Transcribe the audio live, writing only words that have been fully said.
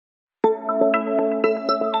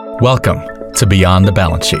Welcome to Beyond the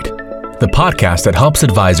Balance Sheet, the podcast that helps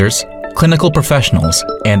advisors, clinical professionals,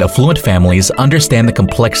 and affluent families understand the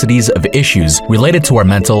complexities of issues related to our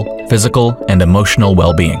mental, physical, and emotional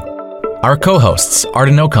well-being. Our co-hosts,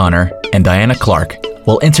 Arden O'Connor and Diana Clark,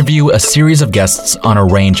 will interview a series of guests on a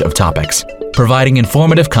range of topics, providing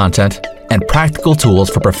informative content and practical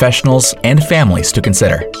tools for professionals and families to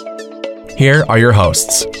consider. Here are your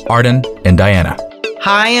hosts, Arden and Diana.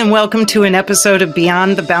 Hi, and welcome to an episode of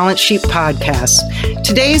Beyond the Balance Sheet podcast.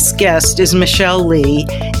 Today's guest is Michelle Lee,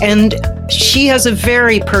 and she has a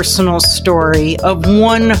very personal story of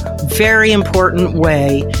one very important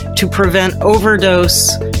way to prevent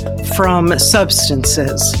overdose from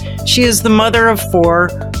substances. She is the mother of four,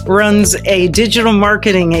 runs a digital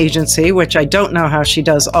marketing agency, which I don't know how she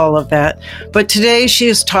does all of that. But today she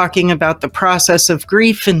is talking about the process of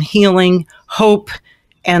grief and healing, hope,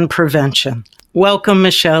 and prevention. Welcome,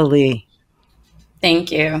 Michelle Lee. Thank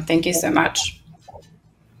you. Thank you so much.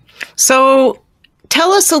 So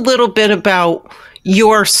tell us a little bit about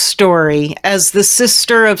your story as the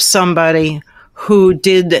sister of somebody who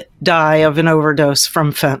did die of an overdose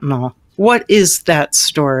from fentanyl. What is that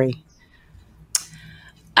story?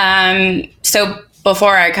 So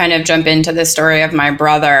before I kind of jump into the story of my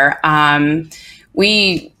brother,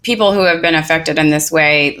 people who have been affected in this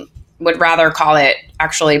way would rather call it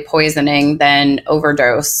actually poisoning than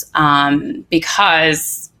overdose,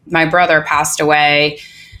 because my brother passed away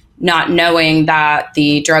not knowing that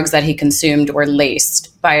the drugs that he consumed were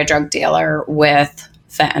laced by a drug dealer with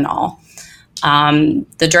fentanyl.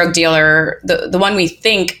 The drug dealer, the one we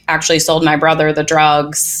think actually sold my brother the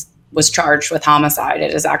drugs, was charged with homicide.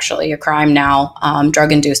 It is actually a crime now,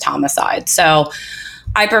 drug-induced homicide. So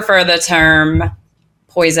I prefer the term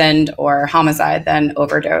poisoned or homicide than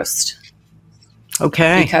overdosed.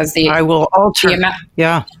 Okay. Because I will alter.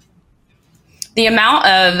 The amount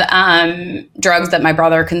of drugs that my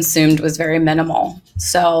brother consumed was very minimal.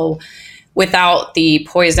 So without the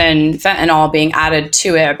poison fentanyl being added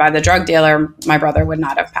to it by the drug dealer, my brother would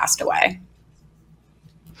not have passed away.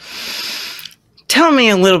 Tell me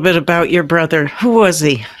a little bit about your brother. Who was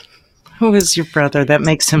he? Who is your brother that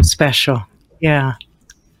makes him special? Yeah.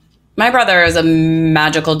 My brother is a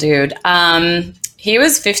magical dude. He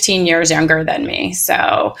was 15 years younger than me.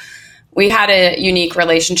 So we had a unique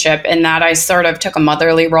relationship in that I sort of took a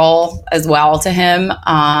motherly role as well to him.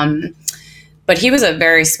 But he was a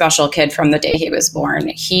very special kid from the day he was born.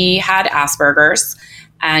 He had Asperger's,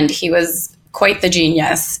 and he was quite the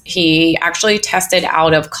genius. He actually tested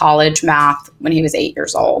out of college math when he was 8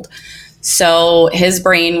 years old. So his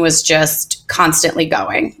brain was just constantly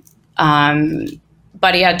going.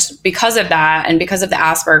 But he had, because of that and because of the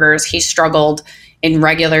Asperger's, he struggled in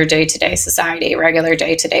regular day-to-day society, regular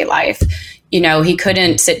day-to-day life. You know, he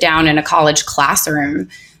couldn't sit down in a college classroom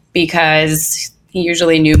because he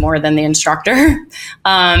usually knew more than the instructor,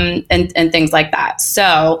 and things like that.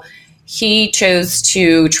 So he chose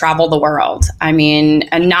to travel the world. I mean,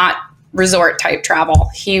 and not resort type travel.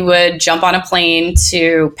 He would jump on a plane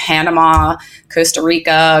to Panama, Costa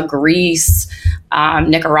Rica, Greece,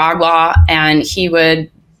 Nicaragua, and he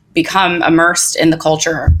would become immersed in the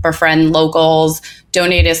culture, befriend locals,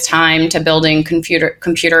 donate his time to building computer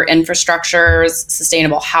infrastructures,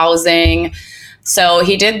 sustainable housing. So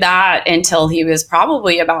he did that until he was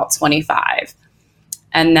probably about 25.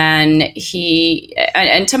 And then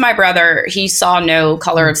and to my brother, he saw no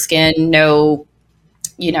color of skin, no,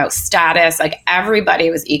 status. Like, everybody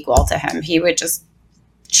was equal to him. He would just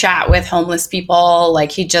chat with homeless people.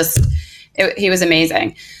 Like, he was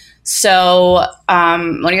amazing. So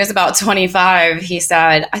when he was about 25, he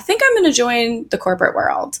said, I think I'm going to join the corporate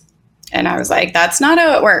world. And I was like, that's not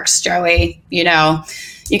how it works, Joey. You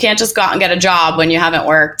can't just go out and get a job when you haven't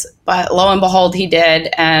worked. But lo and behold, he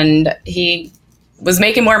did. And he was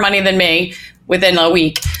making more money than me within a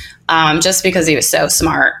week, just because he was so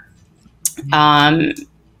smart.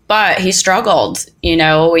 But he struggled. He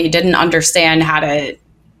didn't understand how to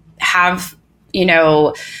have,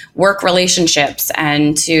 work relationships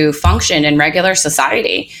and to function in regular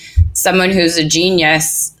society. Someone who's a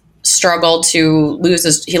genius struggled to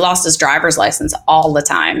he lost his driver's license all the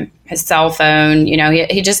time, his cell phone,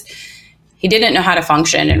 he didn't know how to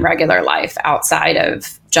function in regular life outside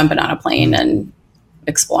of jumping on a plane and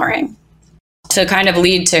exploring. To kind of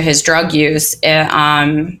lead to his drug use,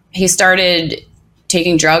 he started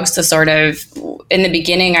taking drugs to sort of, in the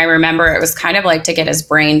beginning, I remember it was kind of like to get his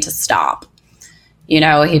brain to stop.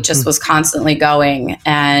 He just was constantly going,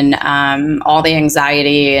 and all the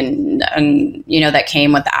anxiety and that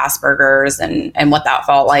came with the Asperger's and what that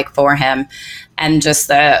felt like for him, and just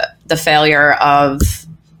the failure of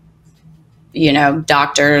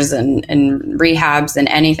doctors and rehabs and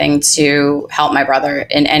anything to help my brother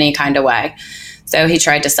in any kind of way. So he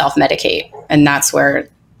tried to self-medicate, and that's where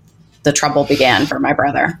the trouble began for my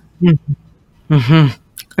brother. Mm-hmm.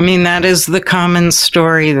 I mean, that is the common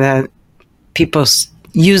story, that people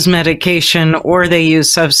use medication or they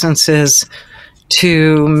use substances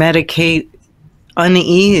to medicate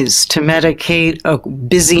unease, to medicate a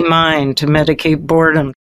busy mind, to medicate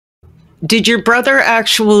boredom. Did your brother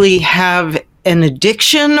actually have an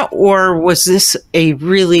addiction, or was this a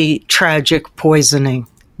really tragic poisoning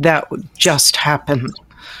that just happened?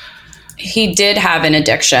 He did have an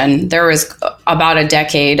addiction. There was about a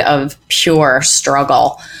decade of pure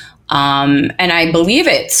struggle. And I believe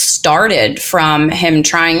it started from him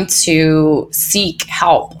trying to seek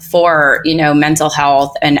help for, mental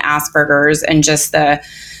health and Asperger's, and just the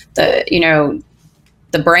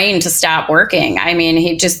brain to stop working. I mean,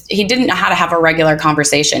 he didn't know how to have a regular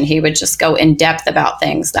conversation. He would just go in depth about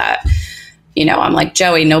things that, I'm like,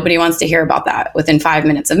 Joey, nobody wants to hear about that within 5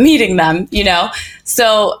 minutes of meeting them,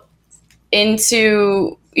 So in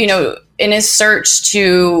his search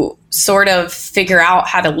to sort of figure out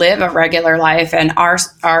how to live a regular life and are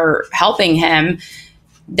helping him,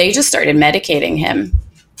 they just started medicating him,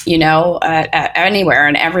 at anywhere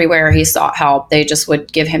and everywhere he sought help. They just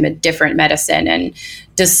would give him a different medicine. And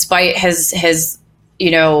despite his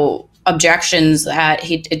objections that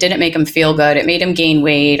it didn't make him feel good, it made him gain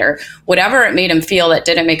weight or whatever it made him feel that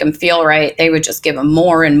didn't make him feel right, they would just give him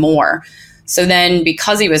more and more. So then,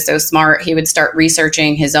 because he was so smart, he would start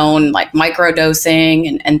researching his own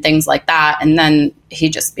microdosing and things like that. And then he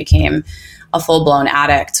just became a full-blown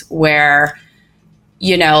addict where,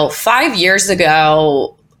 5 years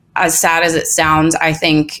ago, as sad as it sounds, I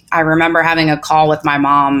think I remember having a call with my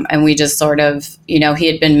mom, and we just sort of, he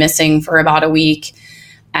had been missing for about a week,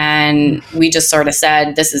 and we just sort of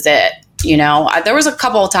said, this is it. There was a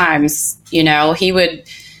couple of times, he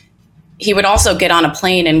would also get on a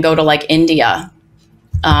plane and go to India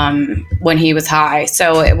when he was high.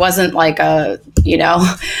 So it wasn't like a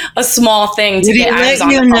small thing to get eyes on.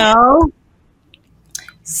 Did he let you know?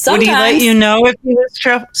 Sometimes. Would he let you know if he was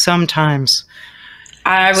trouble? Sometimes.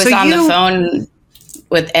 I was on the phone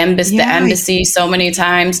with the embassy so many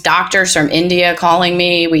times. Doctors from India calling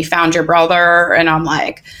me, we found your brother. And I'm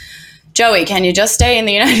like, Joey, can you just stay in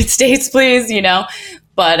the United States, please?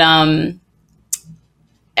 But, and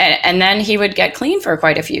then he would get clean for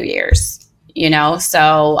quite a few years,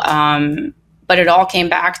 so, but it all came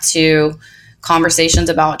back to conversations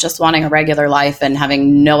about just wanting a regular life and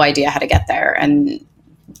having no idea how to get there. And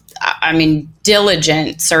I mean,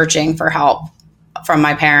 diligent searching for help from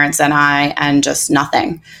my parents and I, and just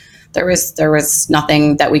nothing. There was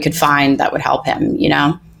nothing that we could find that would help him,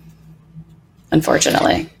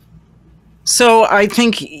 unfortunately. So I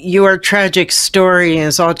think your tragic story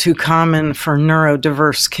is all too common for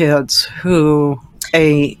neurodiverse kids who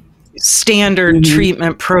a standard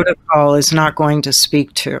treatment protocol is not going to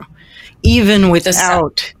speak to, even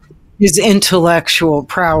without his intellectual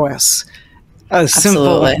prowess. A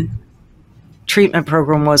simple treatment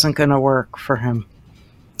program wasn't going to work for him.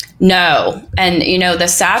 No. And, the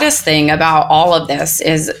saddest thing about all of this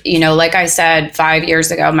is, like I said, 5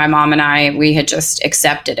 years ago, my mom and we had just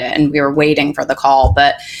accepted it and we were waiting for the call.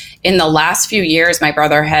 But in the last few years, my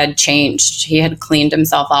brother had changed. He had cleaned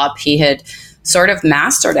himself up. He had sort of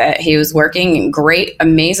mastered it. He was working great,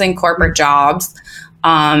 amazing corporate jobs.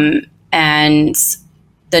 And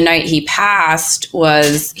the night he passed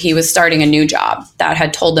he was starting a new job that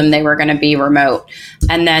had told them they were going to be remote.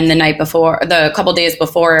 And then the couple days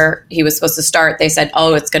before he was supposed to start, they said,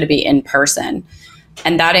 oh, it's going to be in person.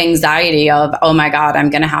 And that anxiety of, oh my God, I'm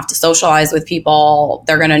going to have to socialize with people.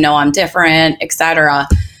 They're going to know I'm different, etc.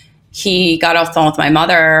 He got off the phone with my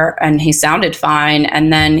mother and he sounded fine.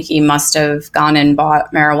 And then he must have gone and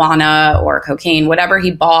bought marijuana or cocaine, whatever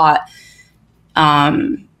he bought.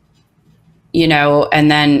 And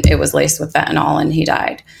then it was laced with fentanyl and he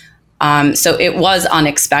died. So it was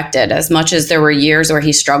unexpected. As much as there were years where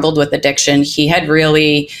he struggled with addiction, he had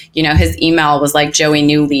really, his email was like Joey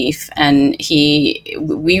Newleaf. And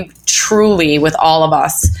we truly, with all of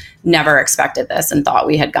us, never expected this and thought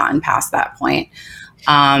we had gotten past that point.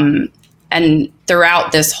 And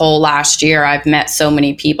throughout this whole last year, I've met so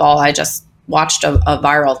many people. I just watched a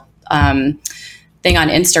viral thing on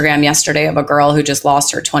Instagram yesterday of a girl who just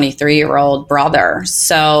lost her 23-year-old brother.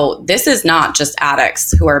 So this is not just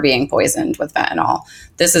addicts who are being poisoned with fentanyl.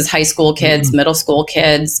 This is high school kids, middle school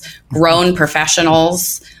kids, grown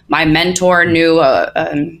professionals. My mentor knew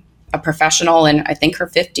a professional in, I think, her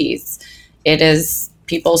 50s. It is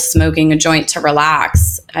people smoking a joint to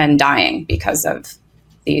relax and dying because of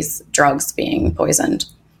these drugs being poisoned.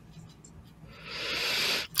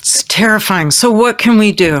 It's terrifying. So what can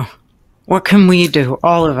we do? What can we do,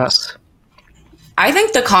 all of us? I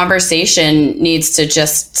think the conversation needs to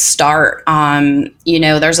just start.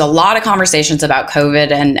 There's a lot of conversations about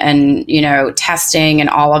COVID and testing and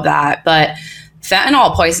all of that, but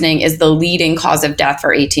fentanyl poisoning is the leading cause of death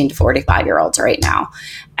for 18 to 45-year-olds right now.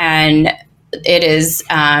 And it is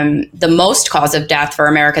the most cause of death for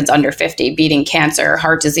Americans under 50, beating cancer,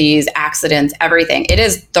 heart disease, accidents, everything. It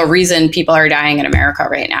is the reason people are dying in America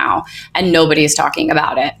right now, and nobody's talking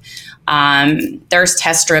about it. There's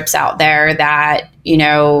test strips out there that,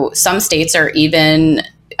 some states are even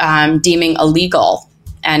deeming illegal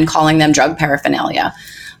and calling them drug paraphernalia.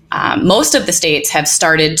 Most of the states have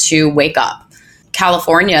started to wake up.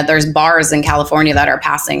 California, there's bars in California that are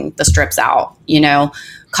passing the strips out.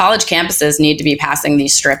 College campuses need to be passing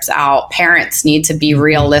these strips out. Parents need to be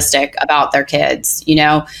realistic about their kids.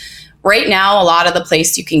 Right now, a lot of the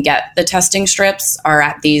place you can get the testing strips are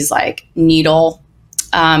at these like needle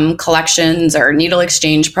collections or needle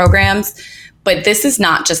exchange programs. But this is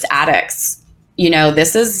not just addicts.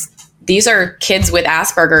 These are kids with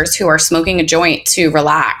Asperger's who are smoking a joint to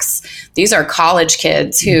relax. These are college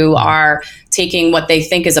kids who are taking what they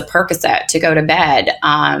think is a Percocet to go to bed.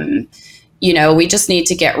 We just need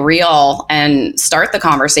to get real and start the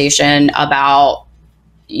conversation about,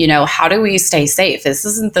 how do we stay safe? This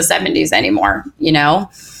isn't the 70s anymore,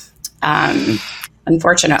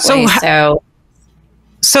 unfortunately.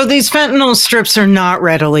 So these fentanyl strips are not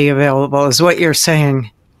readily available, is what you're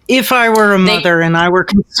saying. If I were a mother and I were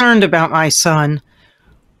concerned about my son,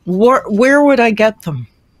 where would I get them?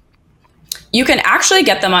 You can actually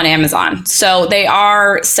get them on Amazon. So they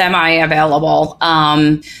are semi-available,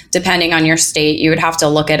 depending on your state. You would have to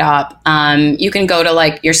look it up. You can go to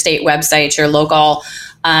like your state websites, your local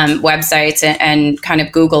websites, and kind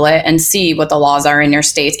of Google it and see what the laws are in your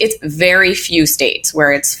states. It's very few states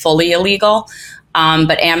where it's fully illegal,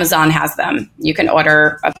 but Amazon has them. You can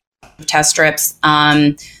order test strips.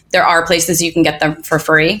 There are places you can get them for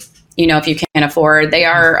free, if you can't afford. They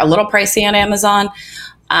are a little pricey on Amazon.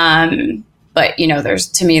 But,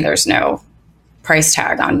 there's no price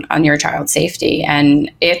tag on your child's safety.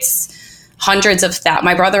 And it's hundreds of thousands.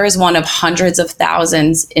 My brother is one of hundreds of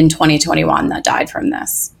thousands in 2021 that died from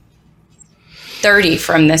this. 30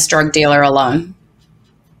 from this drug dealer alone.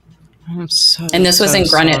 And this was in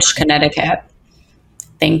Greenwich, Connecticut.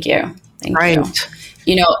 Thank you. Thank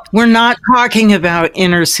you. We're not talking about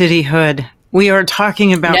inner city hood. We are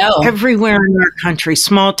talking about everywhere in our country,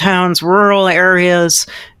 small towns, rural areas,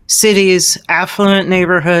 cities, affluent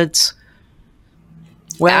neighborhoods,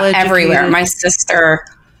 everywhere. My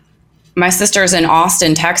sister's in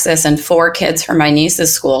Austin, Texas, and 4 kids from my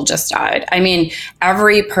niece's school just died. I mean,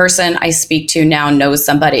 every person I speak to now knows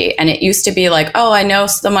somebody. And it used to be like, oh, I know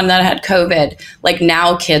someone that had COVID. Like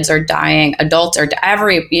now kids are dying, adults are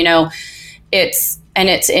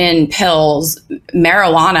it's in pills,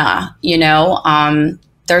 marijuana,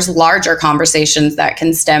 there's larger conversations that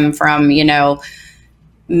can stem from,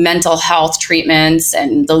 mental health treatments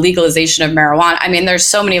and the legalization of marijuana. I mean, there's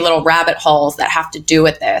so many little rabbit holes that have to do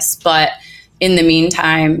with this. But in the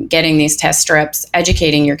meantime, getting these test strips,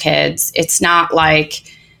 educating your kids, it's not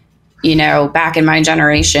like, back in my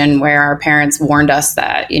generation where our parents warned us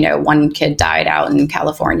that, one kid died out in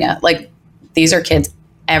California. Like these are kids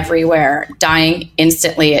everywhere dying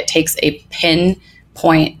instantly. It takes a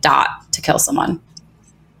pinpoint dot to kill someone.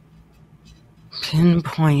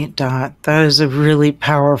 Pinpoint dot. That is a really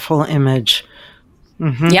powerful image.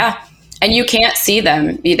 Mm-hmm. Yeah. And you can't see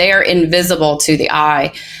them. They are invisible to the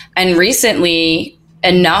eye. And recently,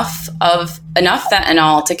 enough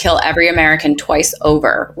fentanyl to kill every American twice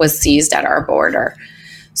over was seized at our border.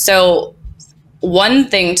 So one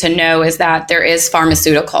thing to know is that there is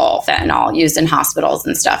pharmaceutical fentanyl used in hospitals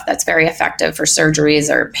and stuff that's very effective for surgeries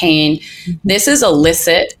or pain. Mm-hmm. This is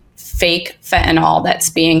illicit fake fentanyl that's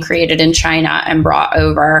being created in China and brought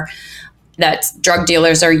over that drug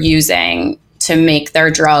dealers are using to make their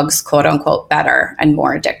drugs, quote unquote, better and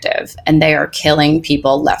more addictive. And they are killing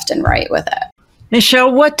people left and right with it.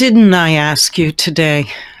 Michelle, what didn't I ask you today?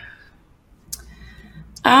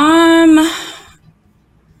 I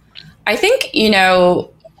think,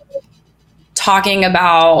 talking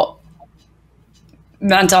about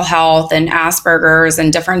mental health and Asperger's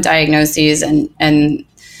and different diagnoses and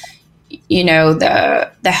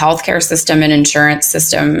the healthcare system and insurance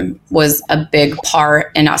system was a big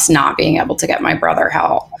part in us not being able to get my brother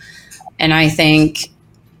help. And I think,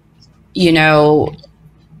 30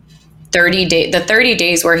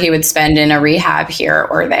 days where he would spend in a rehab here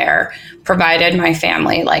or there provided my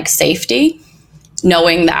family like safety.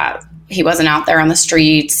 knowing that he wasn't out there on the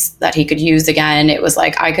streets, that he could use again, it was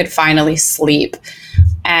like I could finally sleep.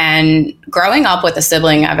 And growing up with a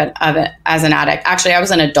sibling as an addict, actually, I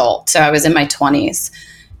was an adult, so I was in my 20s.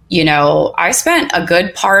 You know, I spent a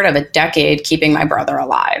good part of a decade keeping my brother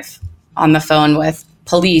alive, on the phone with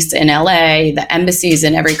police in LA, the embassies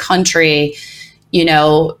in every country, you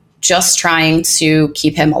know, just trying to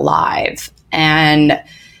keep him alive. And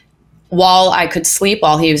while I could sleep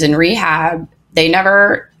while he was in rehab, they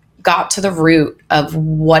never got to the root of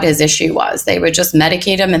what his issue was. They would just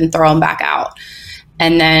medicate him and throw him back out.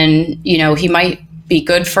 And then, you know, he might be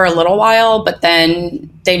good for a little while, but then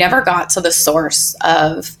they never got to the source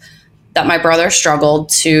of that my brother struggled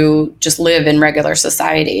to just live in regular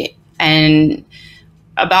society. And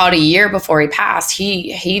about a year before he passed,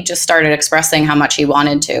 he just started expressing how much he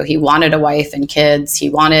wanted to. He wanted a wife and kids. He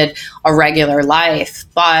wanted a regular life,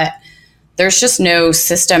 but there's just no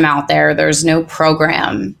system out there. There's no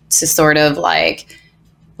program to sort of like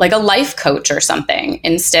a life coach or something.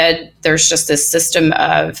 Instead, there's just this system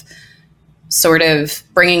of sort of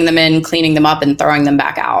bringing them in, cleaning them up, and throwing them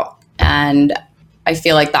back out. And I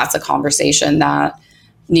feel like that's a conversation that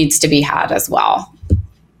needs to be had as well,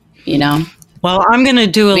 you know? Well, I'm going to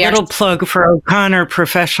do a little plug for O'Connor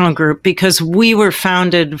Professional Group, because we were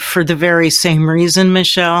founded for the very same reason,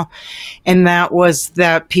 Michelle, and that was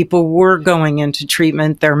that people were going into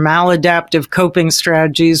treatment. Their maladaptive coping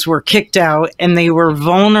strategies were kicked out, and they were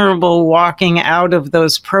vulnerable walking out of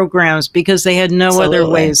those programs because they had no other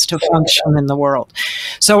ways to function in the world.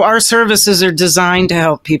 So our services are designed to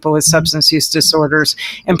help people with substance use disorders,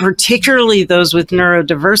 and particularly those with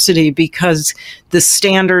neurodiversity, because the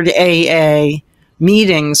standard AA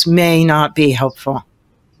meetings may not be helpful.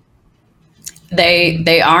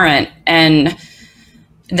 They aren't. And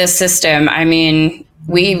the system, I mean,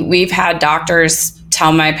 we've had doctors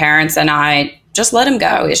tell my parents and I, just let him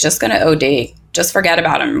go. He's just going to OD. Just forget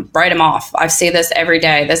about him. Write him off. I see this every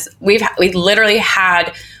day. We've literally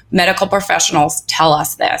had medical professionals tell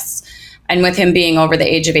us this. And with him being over the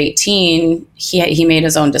age of 18, he made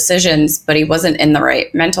his own decisions, but he wasn't in the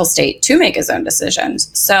right mental state to make his own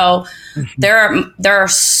decisions. So there are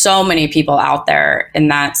so many people out there in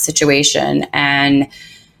that situation. And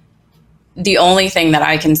the only thing that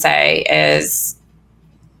I can say is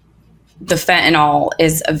the fentanyl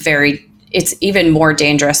is it's even more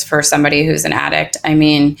dangerous for somebody who's an addict. I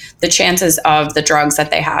mean, the chances of the drugs that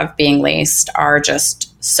they have being laced are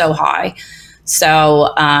just so high.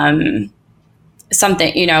 So,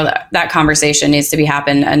 something, you know, that conversation needs to be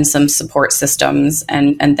happen, and some support systems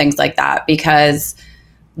and things like that, because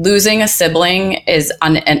losing a sibling is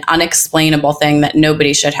an unexplainable thing that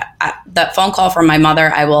nobody should have. That phone call from my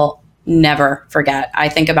mother, I will never forget. I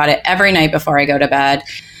think about it every night before I go to bed.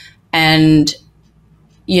 And,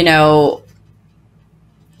 you know,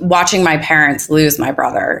 watching my parents lose my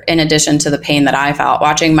brother, in addition to the pain that I felt,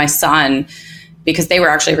 watching my son, because they were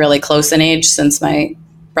actually really close in age since my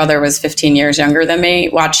brother was 15 years younger than me,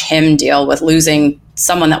 watch him deal with losing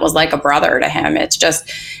someone that was like a brother to him.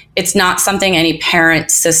 It's not something any parent,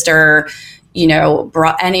 sister, you know,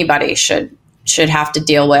 anybody should have to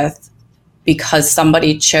deal with because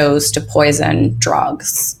somebody chose to poison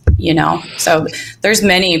drugs, you know? So there's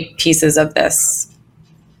many pieces of this.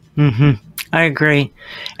 Mm-hmm. I agree.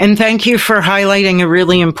 And thank you for highlighting a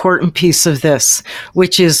really important piece of this,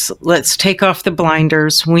 which is, let's take off the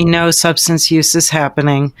blinders. We know substance use is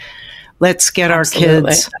happening. Let's get Absolutely. Our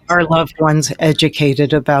kids, our loved ones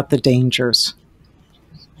educated about the dangers.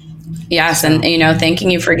 Yes. And, you know,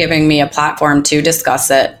 thanking you for giving me a platform to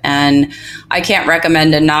discuss it. And I can't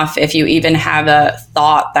recommend enough, if you even have a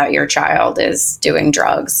thought that your child is doing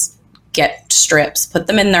drugs, get strips, put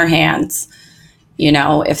them in their hands. You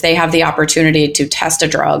know, if they have the opportunity to test a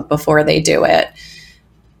drug before they do it,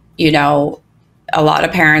 you know, a lot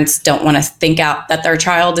of parents don't want to think out that their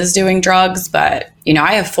child is doing drugs. But, you know,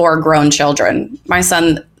 I have 4 grown children. My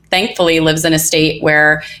son, thankfully, lives in a state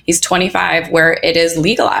where he's 25, where it is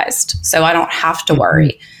legalized. So I don't have to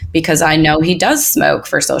worry, because I know he does smoke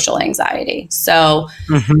for social anxiety. So,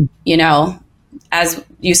 you know, as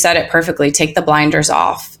you said it perfectly, take the blinders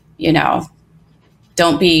off, you know.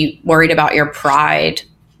 Don't be worried about your pride,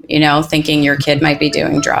 you know, thinking your kid might be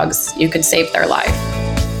doing drugs. You could save their life.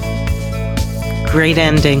 Great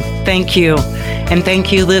ending. Thank you. And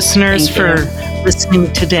thank you, listeners, for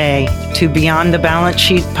listening today to Beyond the Balance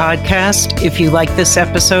Sheet podcast. If you like this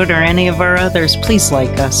episode or any of our others, please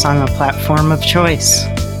like us on a platform of choice.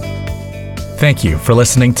 Thank you for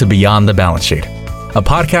listening to Beyond the Balance Sheet, a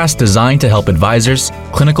podcast designed to help advisors,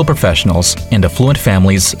 clinical professionals, and affluent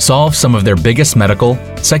families solve some of their biggest medical,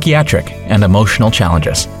 psychiatric, and emotional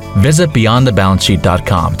challenges. Visit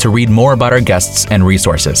beyondthebalancesheet.com to read more about our guests and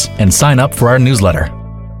resources and sign up for our newsletter.